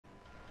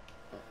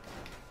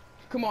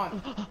Come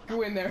on.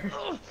 Go in there.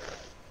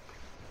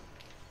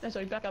 That's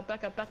right. Back up. No.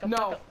 Back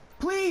up.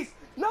 Please.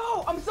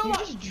 No. I'm so. You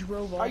just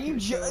drove off. Are you?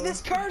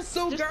 This car's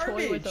so just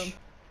garbage. Toy with them.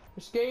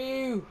 Let's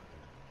go.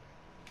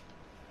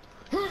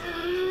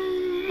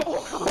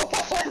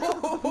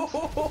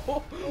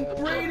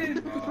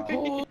 Brayden!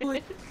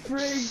 Holy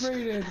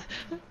frig,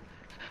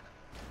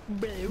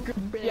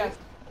 Brayden! Yes.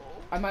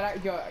 I might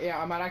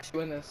actually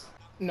win this.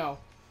 No.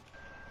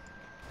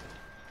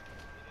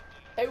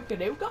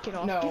 Get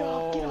off,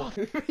 No. get off.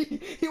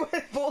 He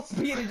went full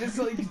speed and just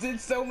like did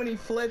so many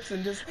flips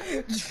and just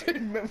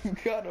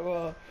got him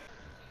off.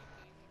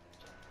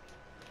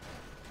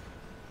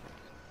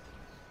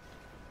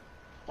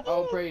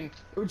 Oh, Brayden.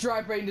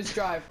 Drive, Brayden, just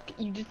drive.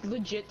 You just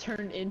legit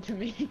turned into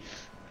me.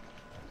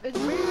 It's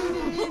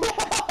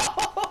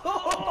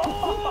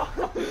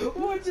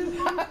What just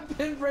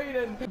happened,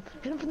 Brayden?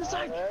 Hit him from the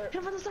side! Hit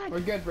him from the side! We're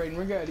good, Brayden,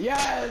 we're good.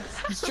 Yes!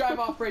 Just drive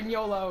off, Brayden,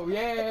 YOLO.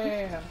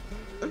 Yeah!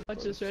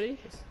 Watch this, ready?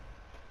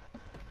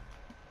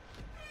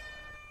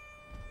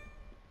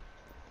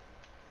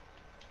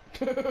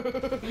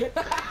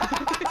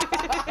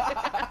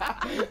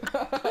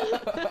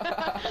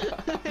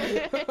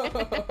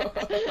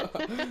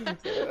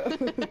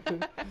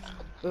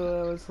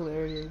 Oh, that was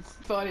hilarious.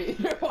 Funny.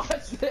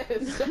 Watch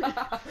this.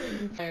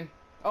 And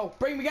oh,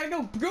 Brayden, we gotta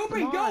go. Go,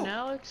 Brayden, Come on, go.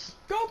 Alex.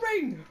 Go,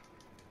 Brayden.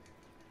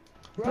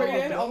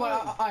 Brayden, oh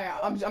my,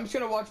 I'm just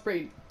gonna watch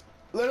Brayden.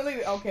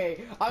 Literally,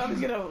 okay. I'm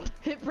just gonna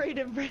hit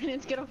Brayden.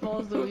 Brayden's gonna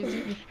fall so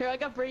easy. Here, I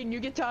got Brayden. You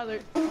get Tyler.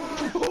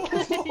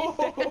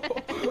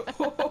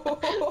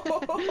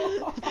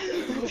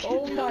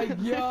 Oh my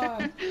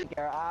god.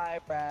 Your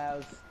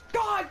eyebrows.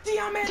 God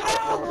damn it!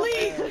 Oh,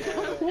 please!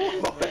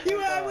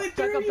 I went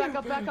through Back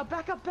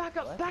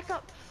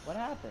up. What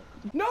happened?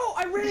 No,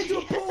 I ran into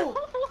a pole.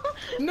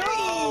 No!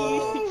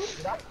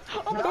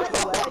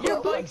 Oh,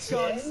 your bike's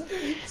gone.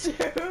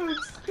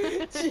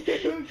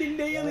 Juke and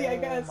Daily, I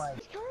guess.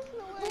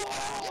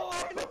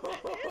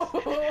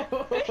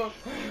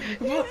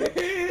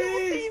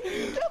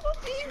 Please!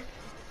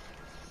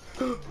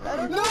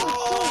 No!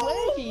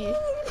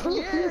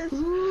 Yes.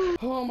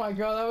 Oh my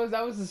god,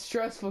 that was a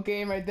stressful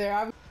game right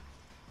there.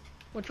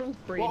 Which one's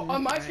Brayden? Well,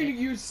 on my screen,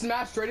 you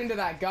smashed right into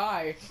that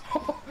guy.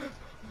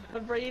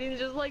 But Brayden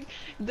just like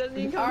doesn't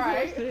even come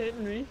close to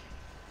hitting me.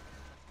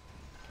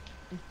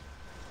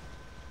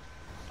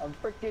 I'm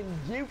freaking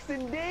Jukes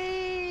and D.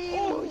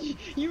 Oh,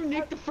 you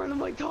nicked the front of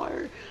my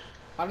tire.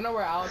 I don't know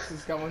where Alex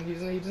is going. He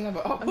doesn't have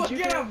a. Oh, I'm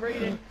juking on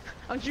Brayden.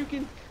 I'm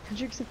juking.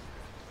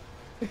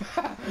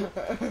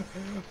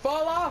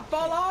 Fall off!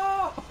 Fall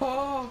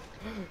off!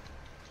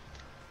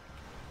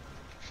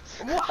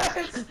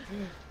 What?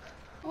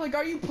 Like,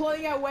 are you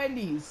playing at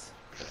Wendy's?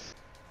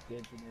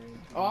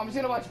 Oh, I'm just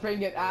gonna watch Brayden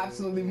get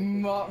absolutely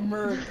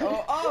murdered.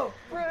 Oh!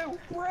 Bro!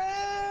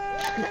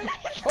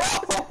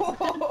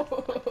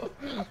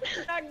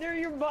 Back near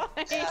your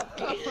bike!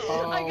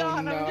 Oh, I got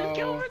him! no. Just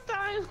kill him for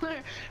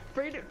Tyler!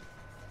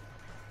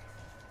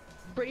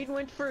 Brayden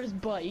went for his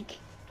bike.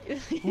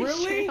 He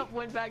Really? straight up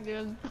went back to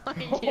his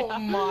bike. Oh yeah.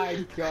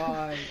 my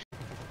god.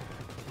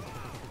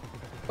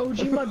 Oh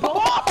gee, my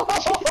ball!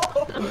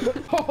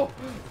 Oh.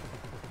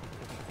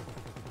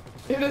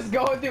 You're just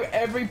going through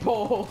every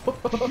pole.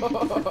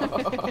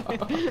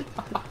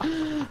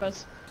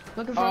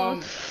 Looking for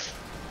him.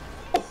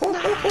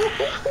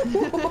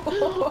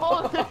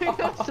 Oh, there he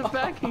goes to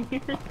back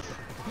here.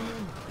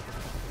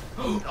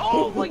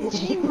 Oh, like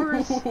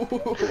jeepers!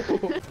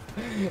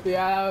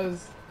 Yeah, that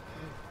was.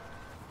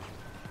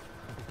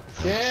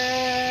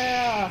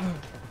 Yeah!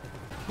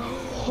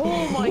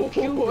 Oh my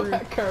god!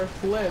 That car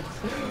flips.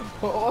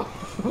 Oh.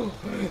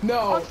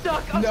 No! I'm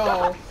stuck! I'm no!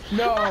 stuck!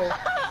 No!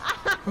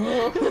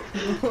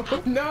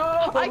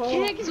 No! I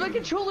can't because my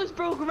controller's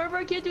broke. Remember,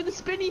 I can't do the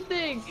spinny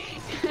thing.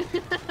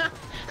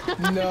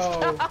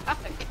 No!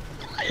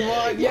 Come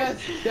on! Yes!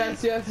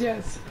 Yes! Yes!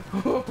 Yes!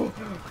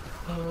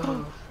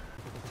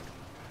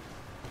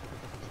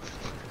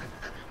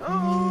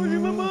 Oh, you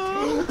mama!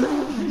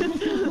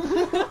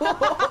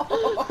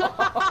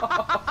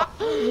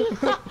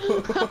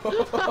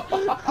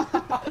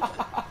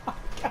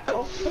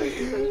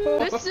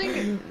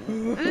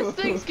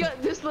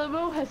 This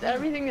limo has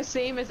everything the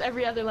same as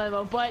every other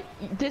limo, but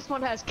this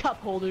one has cup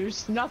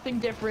holders. Nothing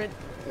different.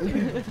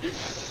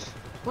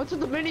 What's with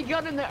the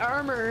minigun and the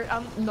armor?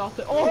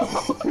 Nothing. Oh!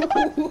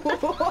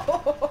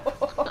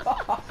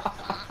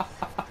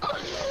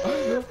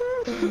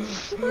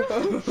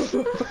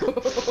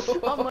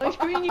 On my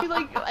screen, you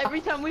like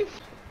every time we.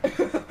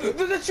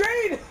 There's a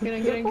train! Get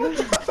in.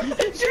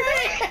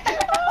 Train!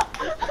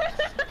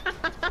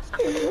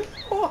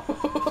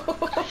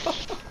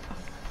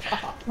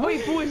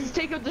 Wait, boys,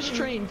 take out this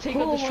train. Take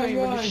out this train.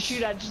 We're gonna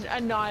shoot at, just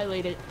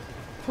annihilate it.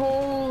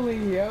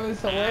 Holy, that was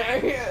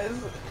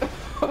hilarious.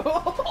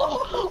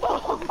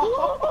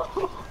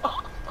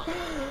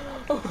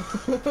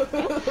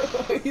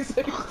 He's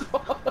like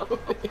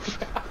following.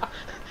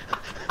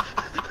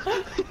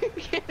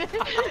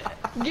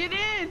 Get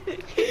in!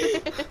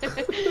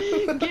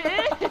 Get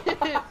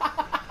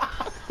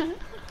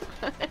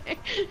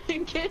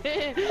in! Get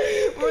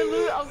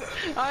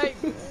Alright.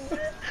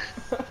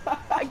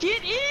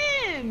 Get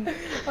in!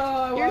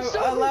 Oh, You're so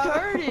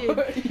retarded.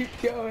 Where are you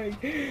going?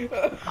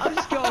 I'm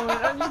just going.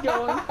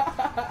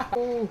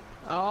 Oh,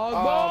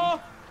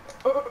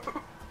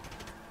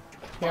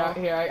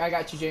 Here, I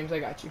got you, James. I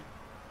got you.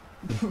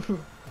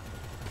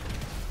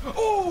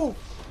 Oh!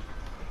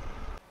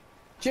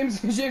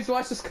 James,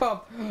 watch this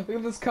cub. Look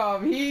at this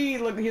cub. He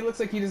looks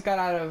like he just got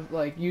out of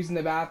like using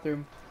the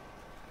bathroom.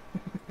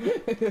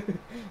 So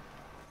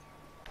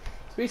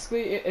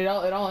basically, it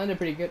all ended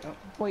pretty good. Oh.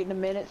 Waiting a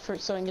minute so I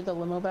can get the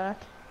limo back.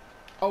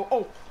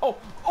 Oh!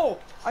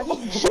 I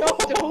just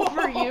jumped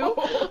over you.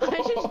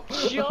 I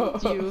just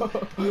jumped you.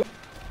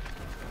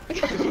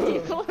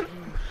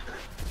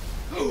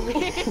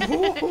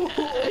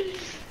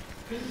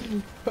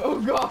 Oh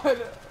God!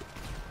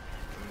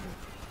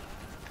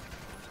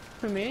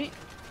 For me?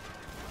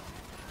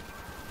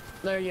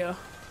 There you go.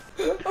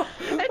 It's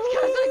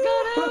cause I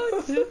got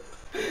out!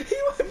 He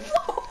went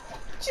low!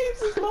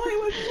 James's body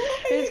went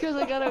low! It's cause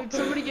I got out.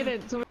 Somebody get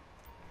in.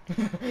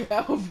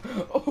 Elf!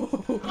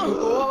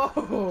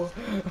 Oh!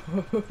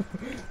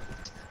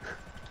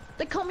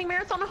 They call me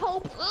Marathon of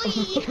Hope!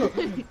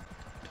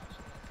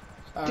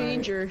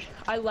 Danger.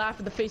 I laugh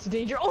at the face of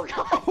danger. Oh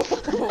God!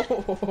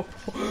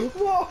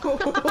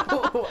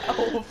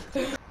 Whoa!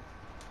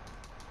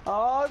 Elf!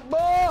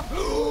 Agba!